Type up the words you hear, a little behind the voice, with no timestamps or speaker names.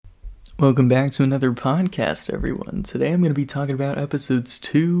Welcome back to another podcast, everyone. Today I'm going to be talking about episodes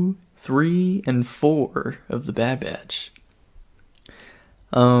 2, 3, and 4 of The Bad Batch.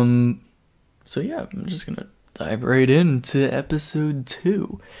 I'm just going to dive right into episode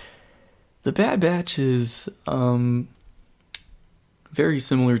 2. The Bad Batch is, very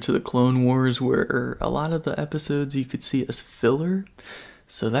similar to the Clone Wars, where a lot of the episodes you could see as filler.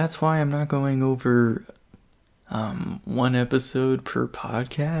 So that's why I'm not going over, one episode per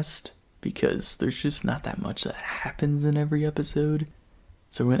podcast, because there's just not that much that happens in every episode.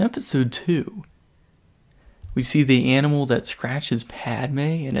 So in episode 2, we see the animal that scratches Padme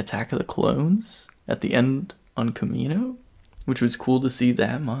in Attack of the Clones at the end on Kamino, which was cool to see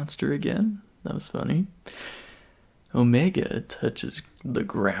that monster again. That was funny. Omega touches the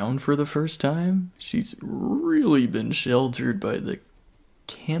ground for the first time. She's really been sheltered by the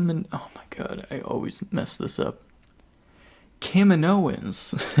oh my god, I always mess this up.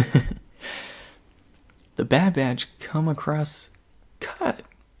 Kaminoans. The Bad Batch come across Cut,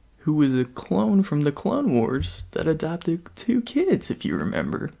 who was a clone from the Clone Wars that adopted 2 kids, if you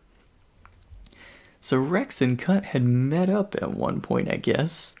remember. So Rex and Cut had met up at one point, I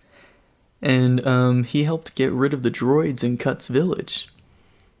guess, and he helped get rid of the droids in Cut's village.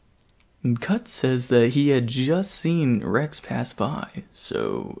 And Cut says that he had just seen Rex pass by,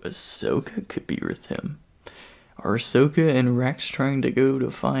 so Ahsoka could be with him. Are Ahsoka and Rex trying to go to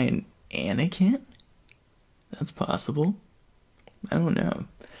find Anakin? That's possible. I don't know.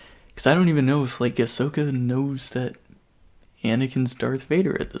 Because I don't even know if, Ahsoka knows that Anakin's Darth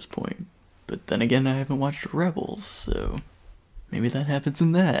Vader at this point. But then again, I haven't watched Rebels, so maybe that happens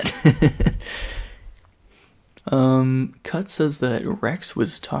in that. Cut says that Rex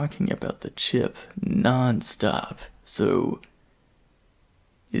was talking about the chip non-stop, so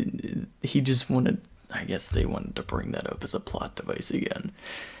he just wanted, I guess they wanted to bring that up as a plot device again.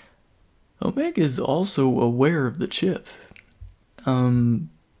 Omega is also aware of the chip.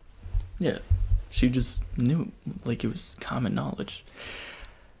 She just knew, it was common knowledge.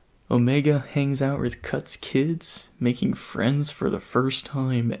 Omega hangs out with Cut's kids, making friends for the first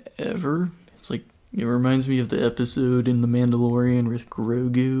time ever. It reminds me of the episode in The Mandalorian with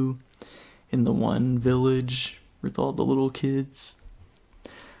Grogu in the one village with all the little kids.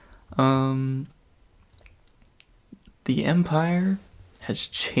 The Empire has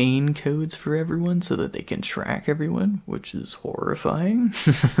chain codes for everyone so that they can track everyone, which is horrifying.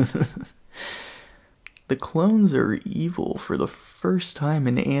 The clones are evil for the first time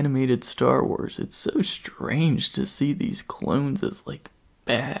in animated Star Wars. It's so strange to see these clones as,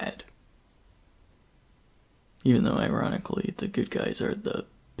 bad. Even though, ironically, the good guys are the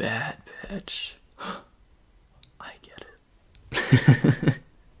Bad Batch. I get it.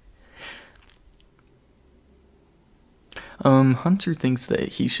 Hunter thinks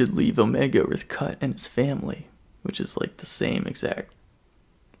that he should leave Omega with Cut and his family, which is the same exact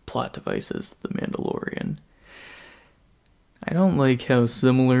plot device as The Mandalorian. I don't like how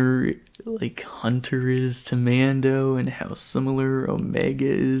similar, Hunter is to Mando, and how similar Omega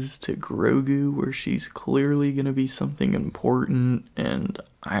is to Grogu, where she's clearly gonna be something important, and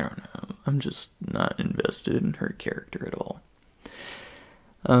I don't know, I'm just not invested in her character at all.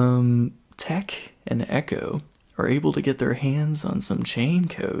 Tech and Echo are able to get their hands on some chain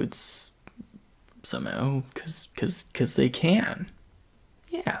codes somehow, cause they can.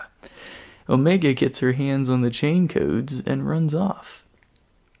 Yeah. Omega gets her hands on the chain codes and runs off.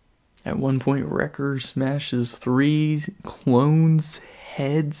 At one point, Wrecker smashes 3 clones'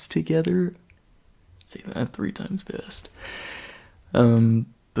 heads together. Say that 3 times fast.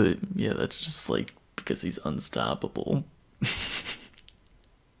 But yeah, that's just because he's unstoppable.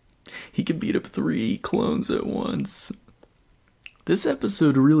 He can beat up 3 clones at once. This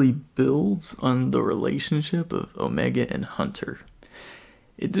episode really builds on the relationship of Omega and Hunter.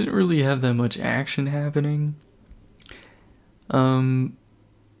 It didn't really have that much action happening. Are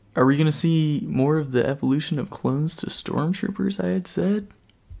we gonna see more of the evolution of clones to stormtroopers, I had said?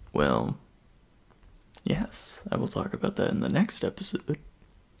 Well, yes, I will talk about that in the next episode.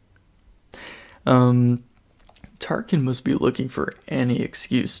 Tarkin must be looking for any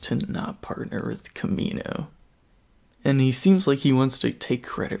excuse to not partner with Kamino. And he seems like he wants to take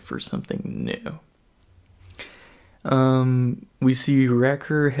credit for something new. We see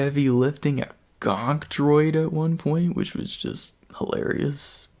Wrecker heavy lifting a gonk droid at one point, which was just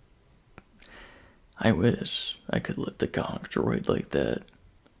hilarious. I wish I could lift a gonk droid like that.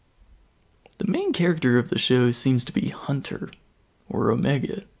 The main character of the show seems to be Hunter, or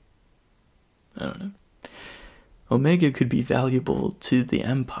Omega. I don't know. Omega could be valuable to the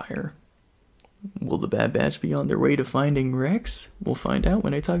Empire. Will the Bad Batch be on their way to finding Rex? We'll find out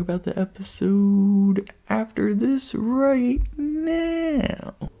when I talk about the episode after this right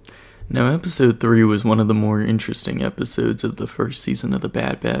now. Now, episode 3 was one of the more interesting episodes of the first season of the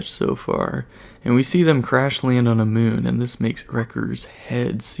Bad Batch so far, and we see them crash land on a moon, and this makes Wrecker's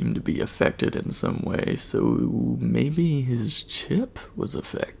head seem to be affected in some way, so maybe his chip was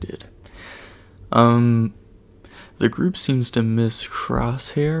affected. The group seems to miss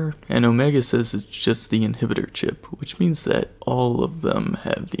Crosshair, and Omega says it's just the inhibitor chip, which means that all of them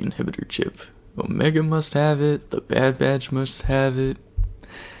have the inhibitor chip. Omega must have it, the Bad Batch must have it.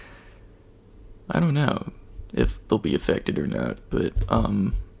 I don't know if they'll be affected or not, but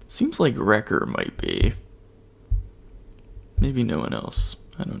seems like Wrecker might be. Maybe no one else.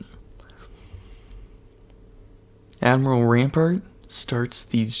 I don't know. Admiral Rampart starts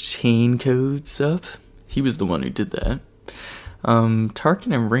these chain codes up. He was the one who did that.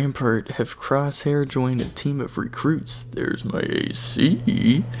 Tarkin and Rampart have Crosshair join a team of recruits. There's my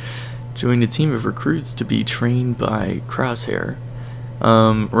AC. Join a team of recruits to be trained by Crosshair.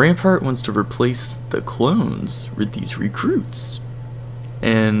 Rampart wants to replace the clones with these recruits.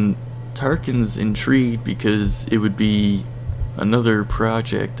 And Tarkin's intrigued because it would be another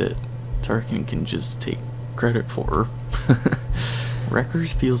project that Tarkin can just take credit for. Wrecker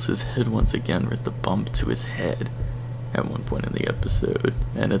feels his head once again with the bump to his head at one point in the episode,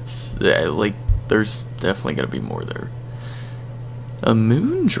 and it's like there's definitely gonna be more there. A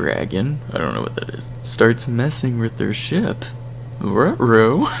moon dragon, I don't know what that is, starts messing with their ship.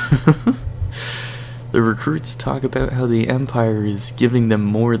 Ruh-roh. The recruits talk about how the Empire is giving them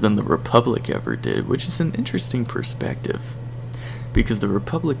more than the Republic ever did, which is an interesting perspective, because the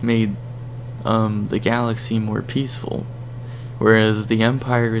Republic made the galaxy more peaceful, whereas the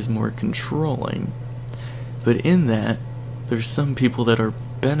Empire is more controlling. But in that, there's some people that are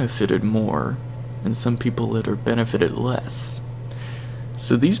benefited more, and some people that are benefited less.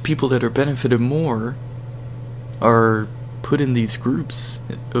 So these people that are benefited more are put in these groups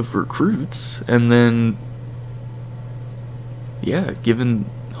of recruits, and then, yeah, given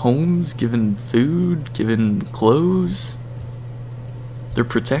homes, given food, given clothes. They're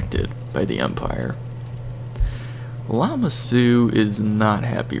protected by the Empire. Lama Su is not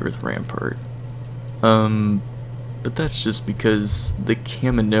happy with Rampart. But that's just because the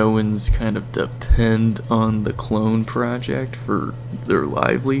Kaminoans kind of depend on the clone project for their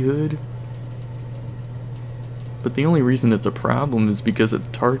livelihood. But the only reason it's a problem is because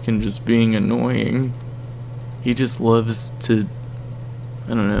of Tarkin just being annoying. He just loves to, I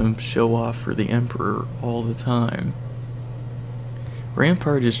don't know, show off for the Emperor all the time.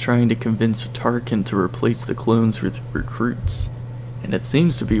 Rampart is trying to convince Tarkin to replace the clones with recruits, and it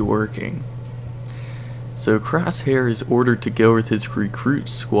seems to be working. So Crosshair is ordered to go with his recruit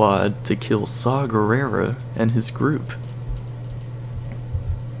squad to kill Saw Gerrera and his group.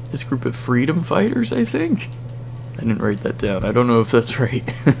 His group of freedom fighters, I think? I didn't write that down. I don't know if that's right.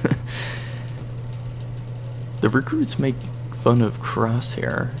 The recruits make fun of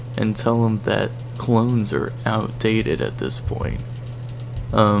Crosshair and tell him that clones are outdated at this point.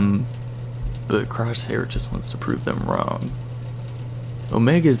 But Crosshair just wants to prove them wrong.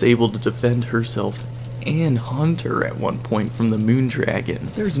 Omega is able to defend herself and Hunter at one point from the Moon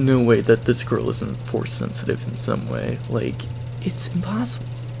Dragon. There's no way that this girl isn't force sensitive in some way. Like, it's impossible.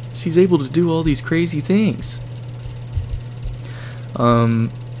 She's able to do all these crazy things.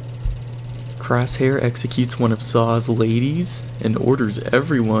 Crosshair executes one of Saw's ladies and orders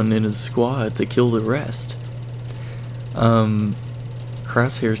everyone in his squad to kill the rest.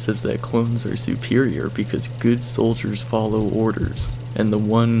 Crosshair says that clones are superior because good soldiers follow orders, and the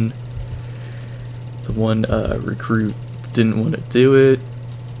one recruit didn't want to do it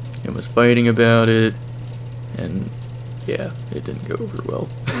and was fighting about it, and yeah, it didn't go over well.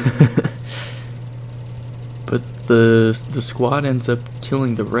 But the squad ends up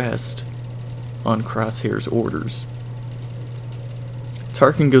killing the rest on Crosshair's orders.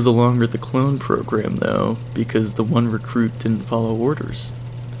 Tarkin goes along with the clone program though, because the one recruit didn't follow orders.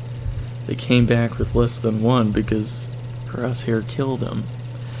 They came back with less than one because Crosshair killed him.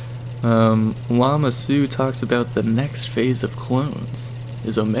 Lama Su talks about the next phase of clones.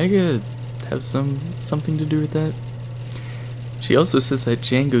 Does Omega have something to do with that? She also says that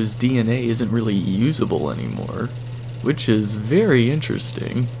Jango's DNA isn't really usable anymore, which is very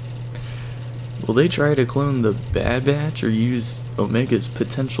interesting. Will they try to clone the Bad Batch or use Omega's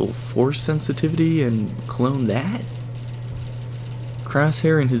potential force sensitivity and clone that?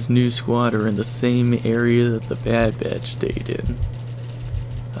 Crosshair and his new squad are in the same area that the Bad Batch stayed in.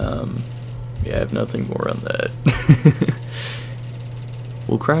 Yeah, I have nothing more on that.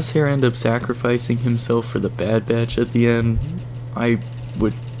 Will Crosshair end up sacrificing himself for the Bad Batch at the end? I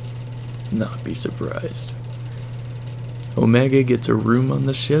would not be surprised. Omega gets a room on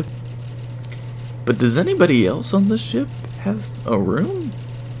the ship. But does anybody else on the ship have a room?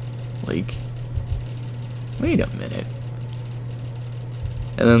 Like, wait a minute.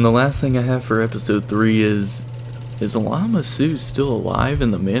 And then the last thing I have for episode 3 is Lama Su still alive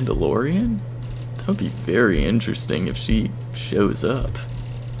in The Mandalorian? That would be very interesting if she shows up.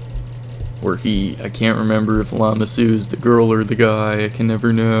 Or I can't remember if Lama Su is the girl or the guy, I can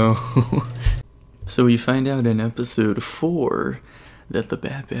never know. So we find out in episode 4 that the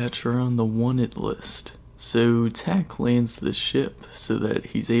Bad Batch are on the wanted list. So Tech lands the ship so that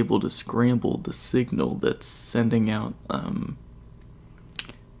he's able to scramble the signal that's sending out, I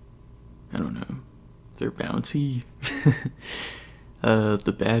don't know, their bounty?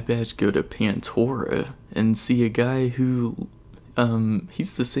 The Bad Batch go to Pantora and see a guy who,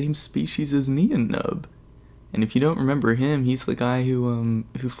 he's the same species as Nien Nunb. And if you don't remember him, he's the guy who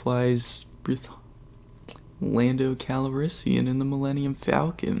flies with Lando Calrissian in the Millennium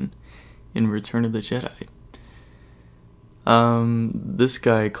Falcon in Return of the Jedi. This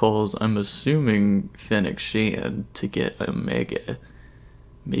guy calls, I'm assuming, Fennec Shand to get Omega.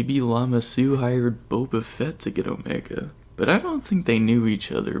 Maybe Lama Su hired Boba Fett to get Omega, but I don't think they knew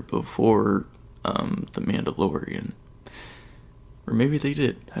each other before, The Mandalorian. Or maybe they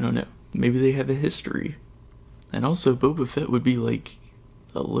did, I don't know. Maybe they have a history. And also, Boba Fett would be like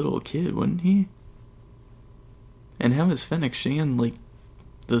a little kid, wouldn't he? And how is Fennec Shand, like,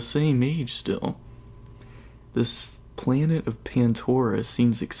 the same age still? This planet of Pantora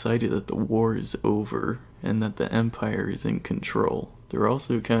seems excited that the war is over and that the Empire is in control. They're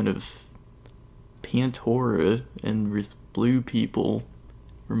also kind of... Pantora and with blue people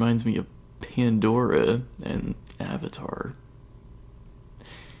reminds me of Pandora and Avatar.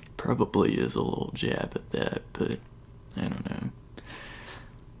 Probably is a little jab at that, but I don't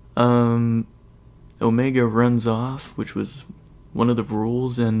know. Omega runs off, which was one of the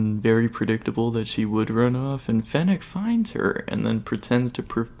rules and very predictable that she would run off, and Fennec finds her and then pretends to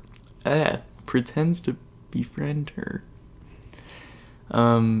befriend her.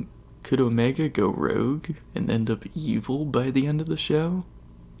 Could Omega go rogue and end up evil by the end of the show?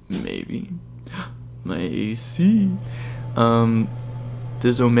 Maybe. May see.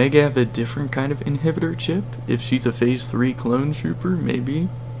 Does Omega have a different kind of inhibitor chip? If she's a Phase 3 clone trooper, maybe.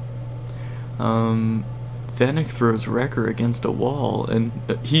 Fennec throws Wrecker against a wall, and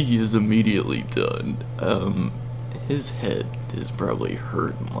he is immediately done. His head is probably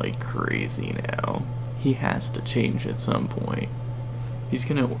hurting like crazy now. He has to change at some point. He's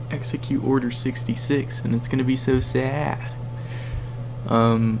gonna execute Order 66, and it's gonna be so sad.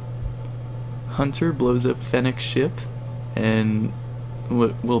 Hunter blows up Fennec's ship, and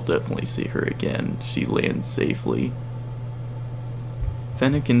we'll definitely see her again. She lands safely.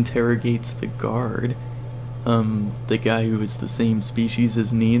 Fennec interrogates the guard, the guy who is the same species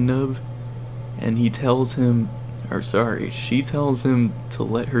as Nien Nunb, and she tells him to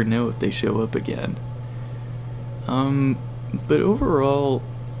let her know if they show up again. But overall,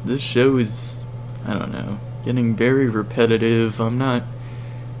 this show is, I don't know, getting very repetitive. I'm not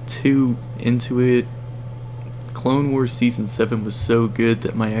too into it. Clone Wars Season 7 was so good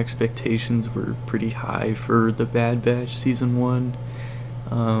that my expectations were pretty high for The Bad Batch Season 1.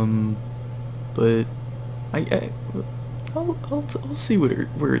 But I'll see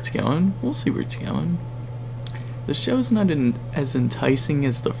where it's going. We'll see where it's going. The show's not as enticing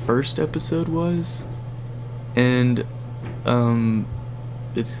as the first episode was, and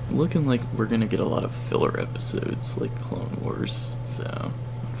it's looking like we're gonna get a lot of filler episodes like Clone Wars, so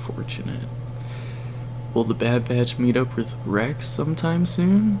unfortunate. Will the Bad Batch meet up with Rex sometime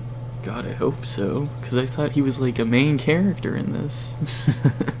soon? God, I hope so, because I thought he was like a main character in this.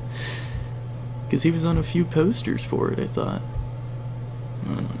 Because he was on a few posters for it, I thought. I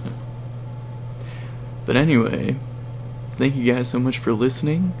don't know. But anyway, thank you guys so much for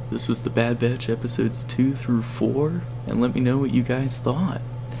listening. This was the Bad Batch episodes 2 through 4, and let me know what you guys thought.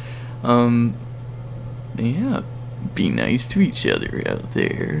 Yeah, be nice to each other out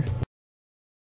there.